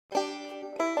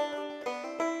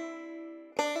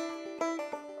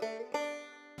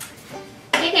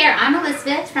there, I'm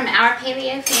Elizabeth from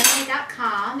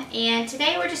OurPaleoFamily.com, and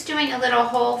today we're just doing a little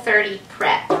Whole30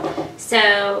 prep.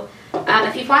 So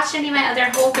if you've watched any of my other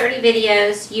Whole30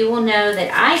 videos, you will know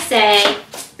that I say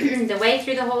the way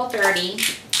through the Whole30,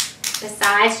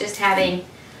 besides just having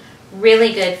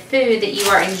really good food that you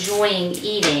are enjoying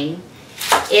eating,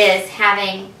 is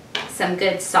having some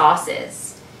good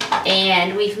sauces.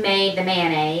 And we've made the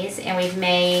mayonnaise and we've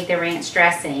made the ranch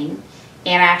dressing.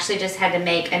 And I actually just had to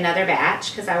make another batch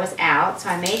because I was out, so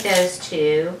I made those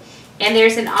two. And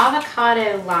there's an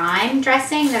avocado lime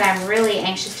dressing that I'm really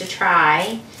anxious to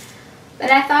try. But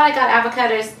I thought I got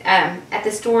avocados at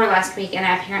the store last week, and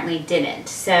I apparently didn't.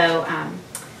 So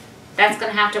that's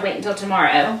going to have to wait until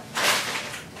tomorrow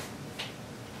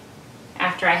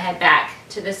after I head back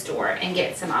to the store and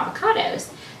get some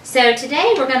avocados. So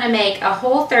today we're going to make a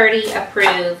Whole30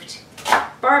 approved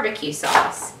barbecue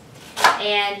sauce.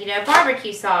 And, you know,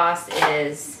 barbecue sauce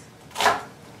is, I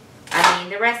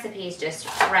mean, the recipes just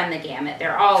run the gamut.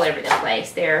 They're all over the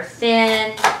place. There are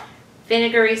thin,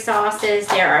 vinegary sauces.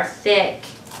 There are thick,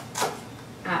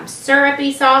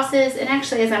 syrupy sauces. And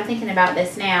actually, as I'm thinking about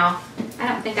this now, I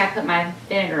don't think I put my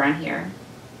vinegar on here.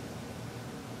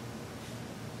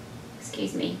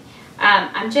 Excuse me.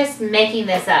 I'm just making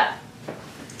this up.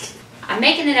 I'm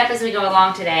making it up as we go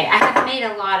along today. I have made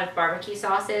a lot of barbecue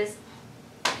sauces.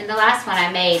 And the last one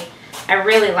I made, I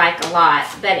really like a lot,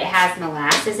 but it has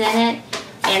molasses in it,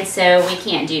 and so we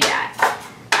can't do that.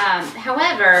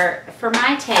 However, for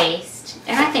my taste,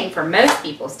 and I think for most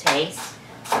people's taste,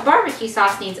 a barbecue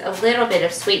sauce needs a little bit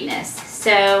of sweetness.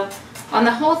 So on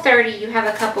the Whole30, you have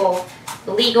a couple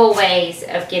legal ways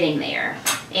of getting there.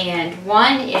 And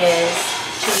one is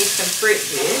to use some fruit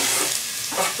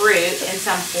juice, or fruit in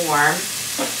some form,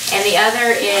 and the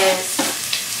other is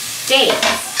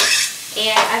dates.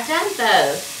 And I've done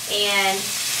both, and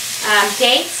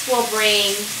dates will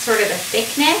bring sort of a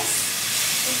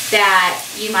thickness that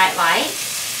you might like.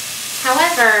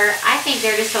 However, I think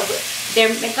they're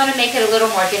going to make it a little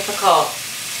more difficult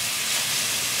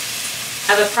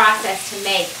of a process to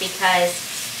make because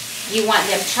you want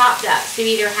them chopped up. So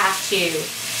you either have to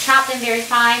chop them very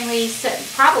finely,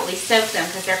 probably soak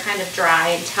them because they're kind of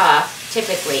dry and tough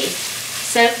typically.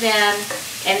 Soak them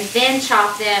and then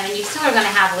chop them, and you still are going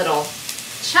to have little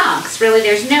chunks. Really,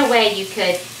 there's no way you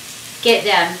could get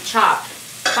them chopped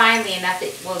finely enough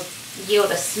that will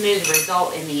yield a smooth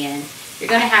result in the end. You're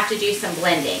going to have to do some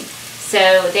blending.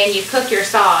 So then you cook your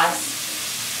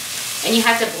sauce and you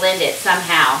have to blend it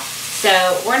somehow. So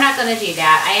we're not going to do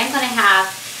that. I am going to have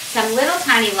some little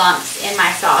tiny lumps in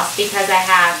my sauce because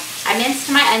I minced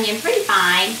my onion pretty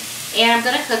fine, and I'm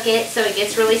going to cook it so it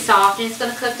gets really soft, and it's going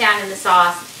to cook down in the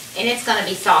sauce, and it's going to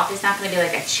be soft. It's not going to be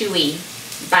like a chewy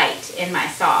bite in my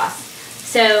sauce.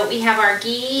 So we have our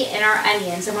ghee and our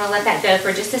onions. I'm going to let that go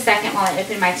for just a second while I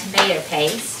open my tomato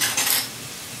paste.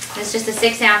 It's just a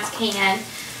 6-ounce can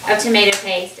of tomato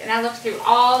paste, and I looked through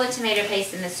all the tomato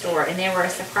paste in the store, and there were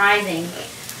a surprising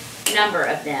number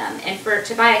of them. And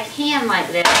to buy a can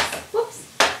like this, whoops,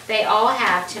 they all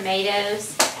have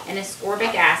tomatoes and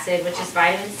ascorbic acid, which is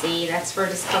vitamin C. That's for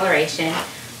discoloration.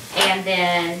 And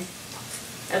then,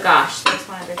 oh gosh, there's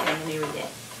one other thing. Let me read it.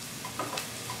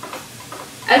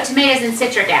 Oh, tomatoes and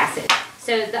citric acid.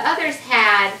 So the others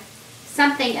had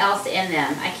something else in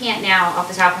them. I can't now, off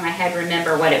the top of my head,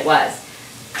 remember what it was.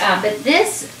 But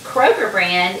this Kroger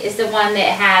brand is the one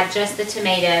that had just the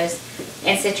tomatoes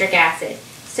and citric acid.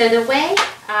 So the way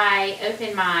I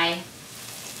open my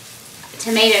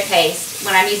tomato paste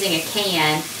when I'm using a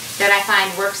can that I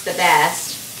find works the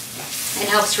best and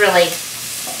helps really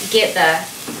get the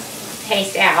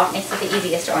paste out, makes it the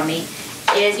easiest on me,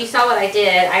 is, you saw what I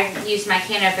did. I used my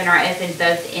can opener. I opened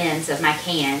both ends of my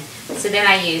can. So then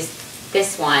I used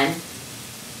this one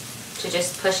to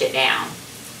just push it down.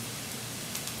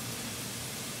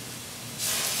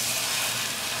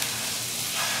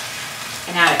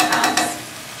 And out it comes.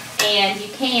 And you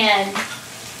can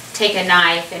take a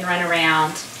knife and run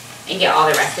around and get all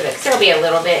the rest of it. So there'll be a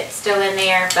little bit still in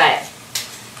there, but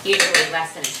usually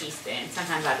less than a teaspoon.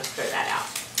 Sometimes I'll just throw that out.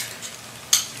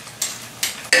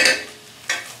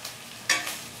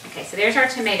 Okay, so there's our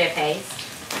tomato paste.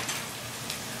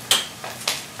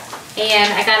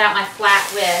 And I got out my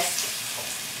flat whisk,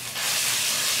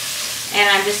 and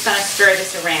I'm just going to stir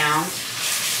this around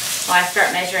while I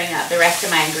start measuring up the rest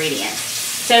of my ingredients.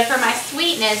 So for my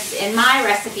sweetness in my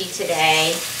recipe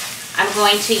today, I'm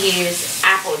going to use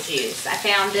apple juice. I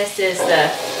found this is the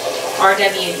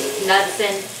R.W.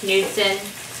 Knudsen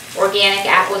organic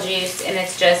apple juice, and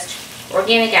it's just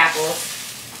organic apples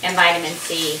and vitamin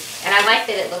C. And I like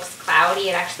that it looks cloudy.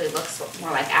 It actually looks more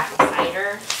like apple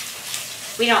cider.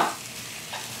 We don't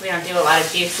We don't do a lot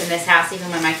of juice in this house. Even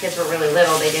when my kids were really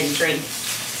little, they didn't drink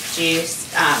juice.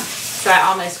 So I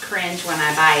almost cringe when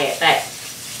I buy it, but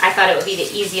I thought it would be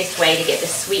the easiest way to get the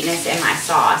sweetness in my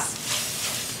sauce.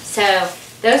 So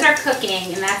those are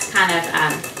cooking, and that's kind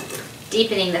of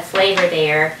deepening the flavor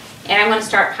there. And I'm going to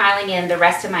start piling in the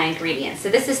rest of my ingredients. So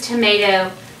this is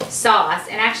tomato sauce,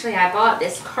 and actually I bought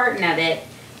this carton of it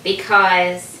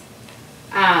because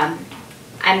I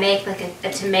make like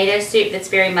a tomato soup that's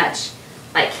very much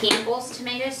like Campbell's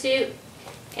tomato soup,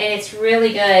 and it's really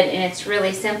good and it's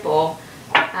really simple,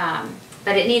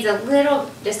 but it needs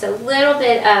just a little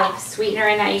bit of sweetener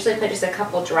in. I usually put just a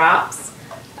couple drops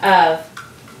of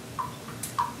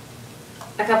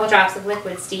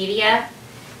liquid stevia,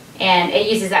 and it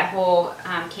uses that whole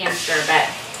canister, but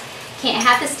can't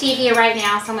have the stevia right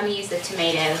now, so I'm going to use the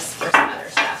tomatoes for some other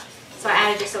stuff. So I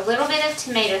added just a little bit of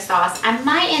tomato sauce. I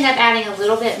might end up adding a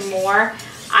little bit more.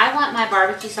 I want my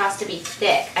barbecue sauce to be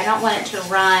thick. I don't want it to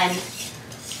run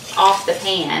off the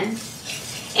pan.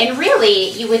 And really,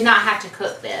 you would not have to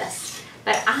cook this.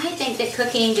 But I think that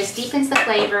cooking just deepens the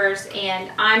flavors,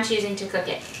 and I'm choosing to cook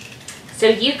it. So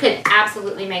you could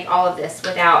absolutely make all of this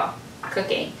without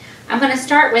cooking. I'm going to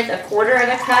start with 1/4 of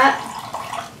a cup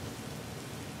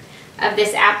of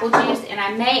this apple juice, and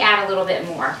I may add a little bit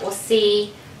more. We'll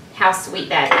see how sweet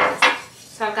that is.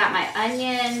 So I've got my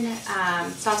onion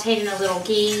sauteed in a little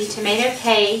ghee, tomato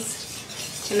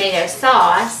paste, tomato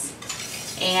sauce,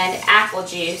 and apple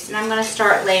juice. And I'm going to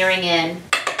start layering in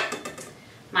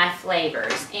my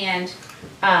flavors. And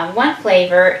one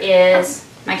flavor is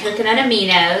my coconut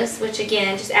aminos, which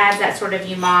again just adds that sort of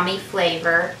umami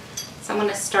flavor. So I'm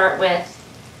going to start with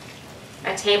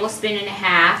 1.5 tablespoons.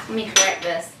 Let me correct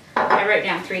this. I wrote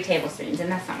down 3 tablespoons,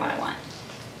 and that's not what I want.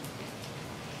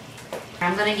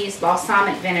 I'm going to use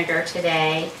balsamic vinegar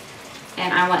today,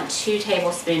 and I want 2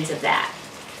 tablespoons of that.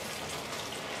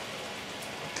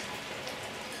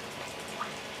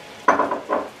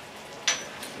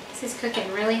 This is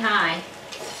cooking really high.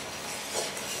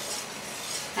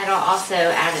 That'll also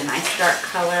add a nice dark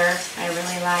color I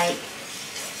really like.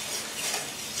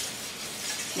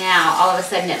 Now, all of a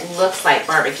sudden it looks like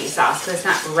barbecue sauce, because it's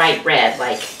not bright red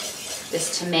like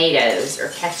this tomatoes or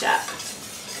ketchup.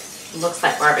 It looks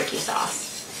like barbecue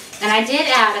sauce. And I did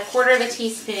add 1/4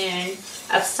 teaspoon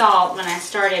of salt when I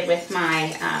started with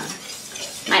my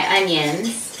my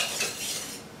onions.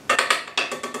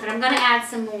 But I'm going to add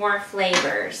some more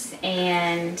flavors.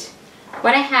 And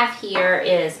what I have here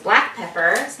is black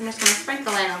pepper. So I'm just going to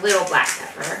sprinkle in a little black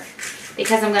pepper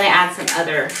because I'm going to add some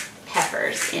other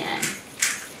peppers in.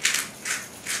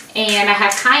 And I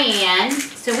have cayenne.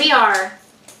 So we are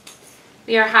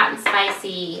hot and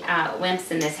spicy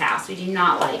wimps in this house. We do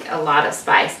not like a lot of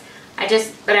spice.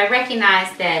 But I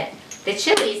recognize that the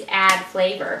chilies add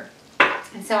flavor.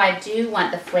 And so I do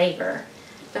want the flavor.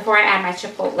 Before I add my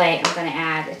chipotle, I'm going to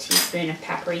add 1 teaspoon of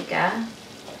paprika.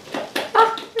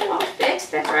 Oh, they're all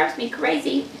fixed. That drives me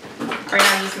crazy. Or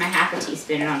I'll use my 1/2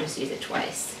 teaspoon, and I'll just use it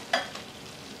twice.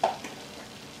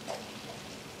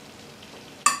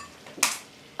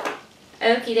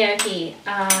 Okie dokie.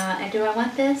 And do I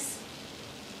want this?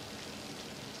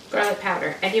 Garlic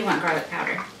powder. I do want garlic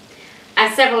powder. I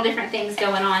have several different things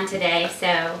going on today,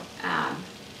 so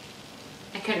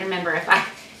I couldn't remember if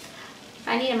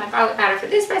I needed my garlic powder for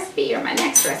this recipe or my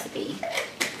next recipe.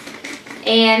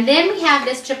 And then we have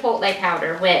this chipotle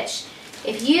powder, which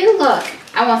if you look,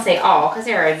 I won't say all because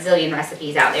there are a zillion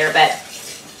recipes out there, but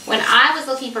when I was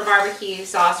looking for barbecue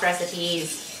sauce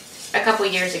recipes a couple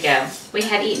years ago, we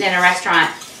had eaten in a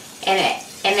restaurant, and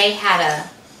they had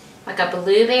like a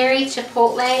blueberry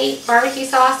chipotle barbecue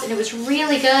sauce, and it was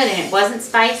really good, and it wasn't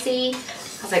spicy.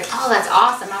 I was like, oh, that's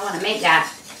awesome. I want to make that.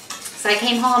 So I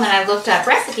came home and I looked up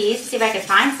recipes to see if I could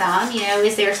find some. You know,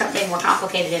 is there something more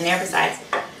complicated in there besides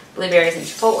blueberries and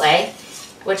chipotle?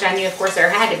 Which I knew, of course, there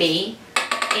had to be.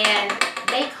 And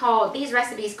these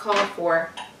recipes called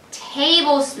for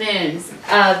tablespoons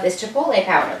of this chipotle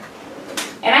powder.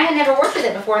 And I had never worked with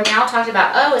it before, and they all talked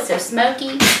about, oh, it's so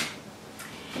smoky.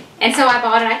 And so I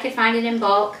bought it. I could find it in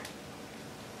bulk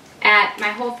at my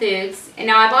Whole Foods. And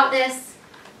now I bought this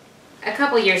a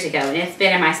couple years ago, and it's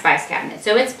been in my spice cabinet.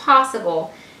 So it's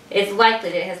possible, it's likely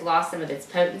that it has lost some of its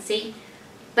potency.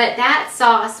 But that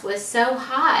sauce was so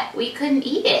hot, we couldn't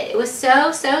eat it. It was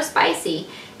so spicy.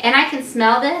 And I can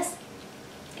smell this,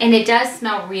 and it does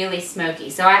smell really smoky.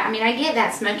 So I mean, I get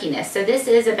that smokiness. So this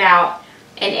is about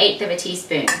 1/8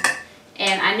 teaspoon.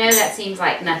 And I know that seems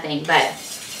like nothing, but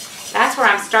that's where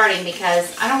I'm starting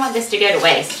because I don't want this to go to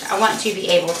waste. I want to be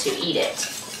able to eat it.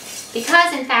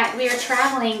 Because, in fact, we are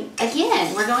traveling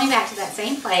again. We're going back to that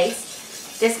same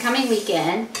place this coming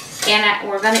weekend. And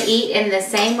we're going to eat in the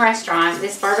same restaurant,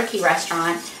 this barbecue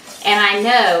restaurant, and I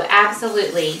know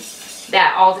absolutely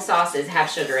that all the sauces have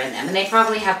sugar in them, and they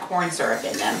probably have corn syrup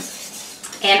in them.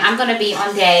 And I'm going to be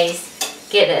on days,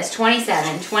 get this,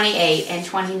 27, 28, and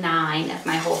 29 of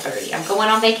my Whole 30. I'm going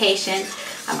on vacation.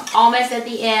 I'm almost at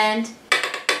the end,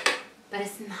 but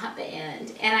it's not the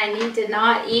end. And I need to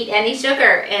not eat any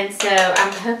sugar. And so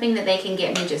I'm hoping that they can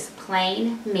get me just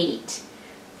plain meat,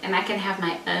 and I can have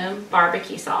my own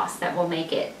barbecue sauce that will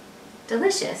make it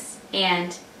delicious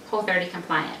and Whole 30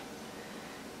 compliant.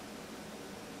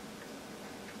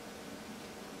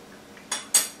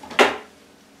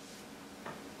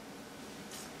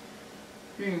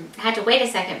 I had to wait a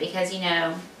second because, you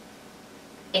know,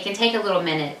 it can take a little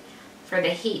minute for the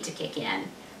heat to kick in.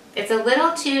 It's a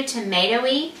little too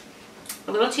tomatoey,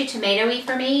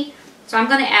 for me. So I'm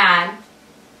going to add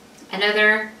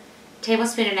another 1.5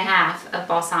 tablespoons of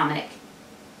balsamic.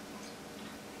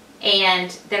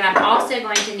 And then I'm also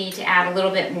going to need to add a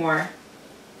little bit more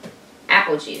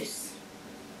apple juice.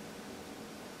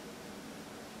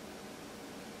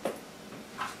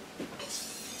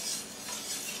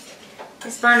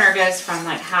 This burner goes from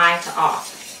like high to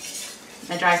off.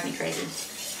 That drives me crazy.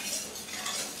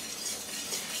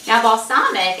 Now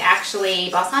balsamic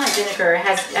vinegar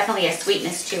has definitely a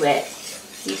sweetness to it.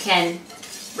 You can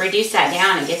reduce that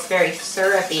down. It gets very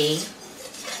syrupy.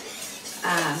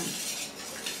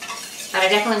 But I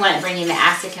definitely want to bring in the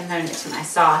acid component to my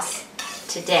sauce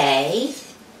today.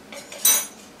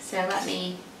 So let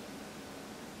me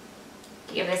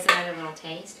give this another little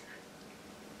taste.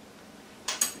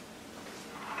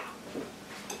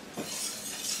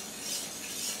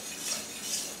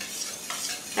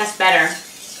 That's better.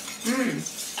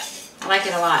 I like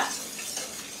it a lot.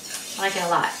 I like it a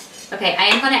lot. Okay, I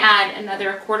am going to add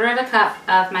another 1/4 cup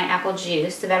of my apple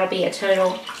juice, so that'll be a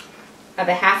total of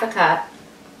a 1/2 cup.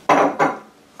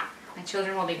 My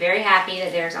children will be very happy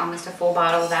that there's almost a full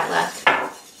bottle of that left.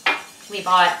 We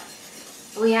bought,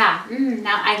 oh yeah,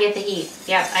 now I get the heat.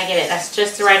 Yep, I get it. That's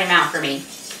just the right amount for me.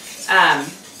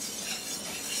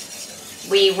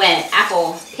 We went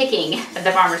apple picking at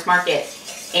the farmer's market,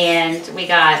 and we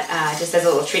got, just as a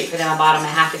little treat for them, I bought them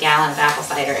a 1/2 gallon of apple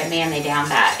cider, and man, they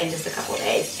downed that in just a couple of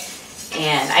days.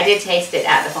 And I did taste it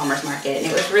at the farmer's market, and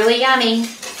it was really yummy.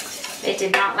 It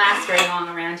did not last very long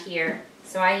around here.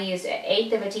 So I used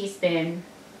 1/8 teaspoon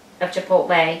of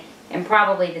chipotle and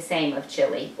probably the same of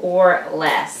chili or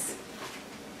less.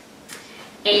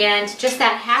 And just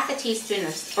that 1/2 teaspoon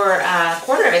of, or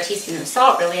 1/4 teaspoon of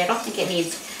salt, really. I don't think it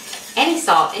needs any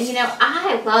salt. And you know,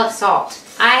 I love salt.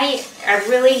 I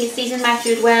really season my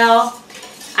food well.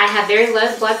 I have very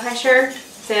low blood pressure,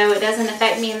 so it doesn't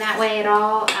affect me in that way at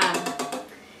all.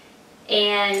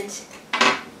 And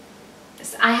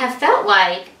I have felt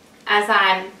like, as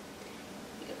I'm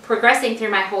progressing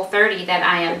through my Whole 30, that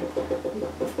I am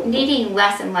needing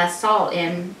less and less salt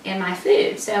in my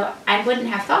food. So I wouldn't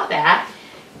have thought that.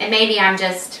 And maybe I'm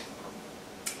just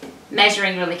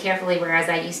measuring really carefully, whereas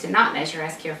I used to not measure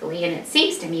as carefully, and it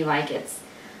seems to me like it's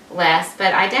less.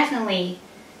 But I definitely,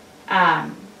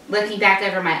 looking back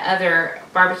over my other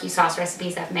barbecue sauce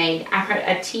recipes I've made, I put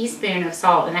a teaspoon of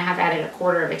salt, and I have added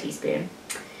 1/4 teaspoon,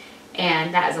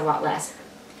 and that is a lot less.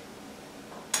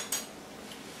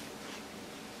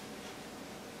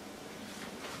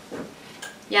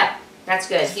 Yep, that's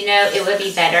good. You know, it would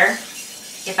be better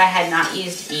if I had not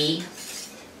used ghee,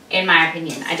 in my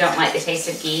opinion. I don't like the taste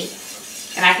of ghee,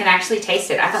 and I can actually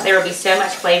taste it. I thought there would be so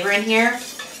much flavor in here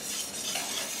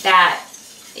that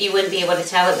you wouldn't be able to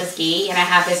tell it was ghee, and I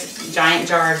have this giant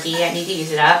jar of ghee. I need to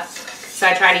use it up, so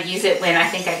I try to use it when I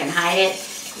think I can hide it.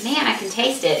 Man, I can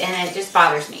taste it, and it just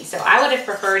bothers me. So I would have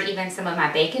preferred even some of my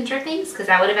bacon drippings, because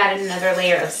I would have added another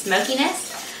layer of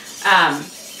smokiness.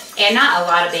 And not a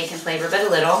lot of bacon flavor, but a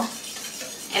little.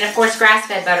 And of course,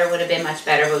 grass-fed butter would have been much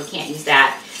better, but we can't use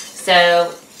that.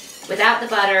 So without the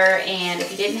butter, and if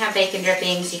you didn't have bacon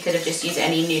drippings, you could have just used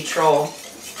any neutral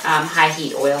high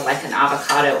heat oil, like an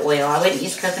avocado oil. I wouldn't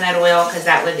use coconut oil because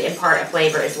that would impart a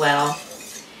flavor as well.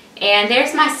 And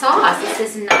there's my sauce. It's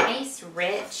this nice,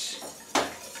 rich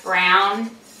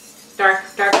brown, dark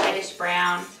reddish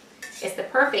brown. It's the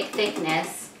perfect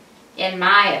thickness, in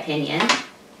my opinion.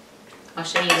 I'll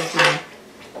show you with my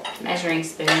measuring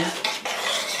spoon.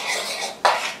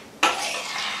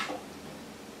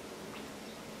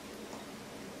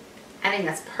 I think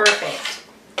that's perfect.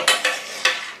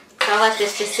 So I'll let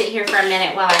this just sit here for a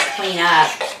minute while I clean up.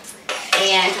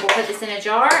 And we'll put this in a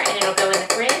jar, and it'll go in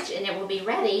the fridge, and it will be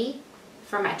ready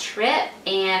for my trip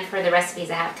and for the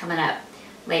recipes I have coming up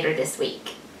later this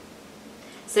week.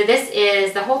 So this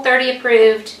is the Whole 30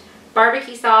 approved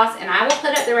barbecue sauce, and I will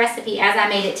put up the recipe as I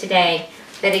made it today.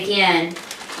 But again,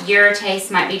 your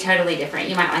taste might be totally different.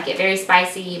 You might like it very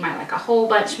spicy, you might like a whole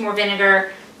bunch more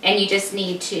vinegar, and you just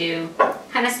need to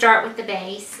kind of start with the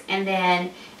base and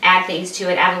then add things to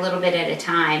it, add a little bit at a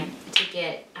time to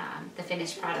get the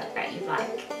finished product that you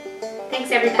like.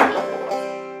 Thanks,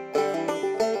 everybody.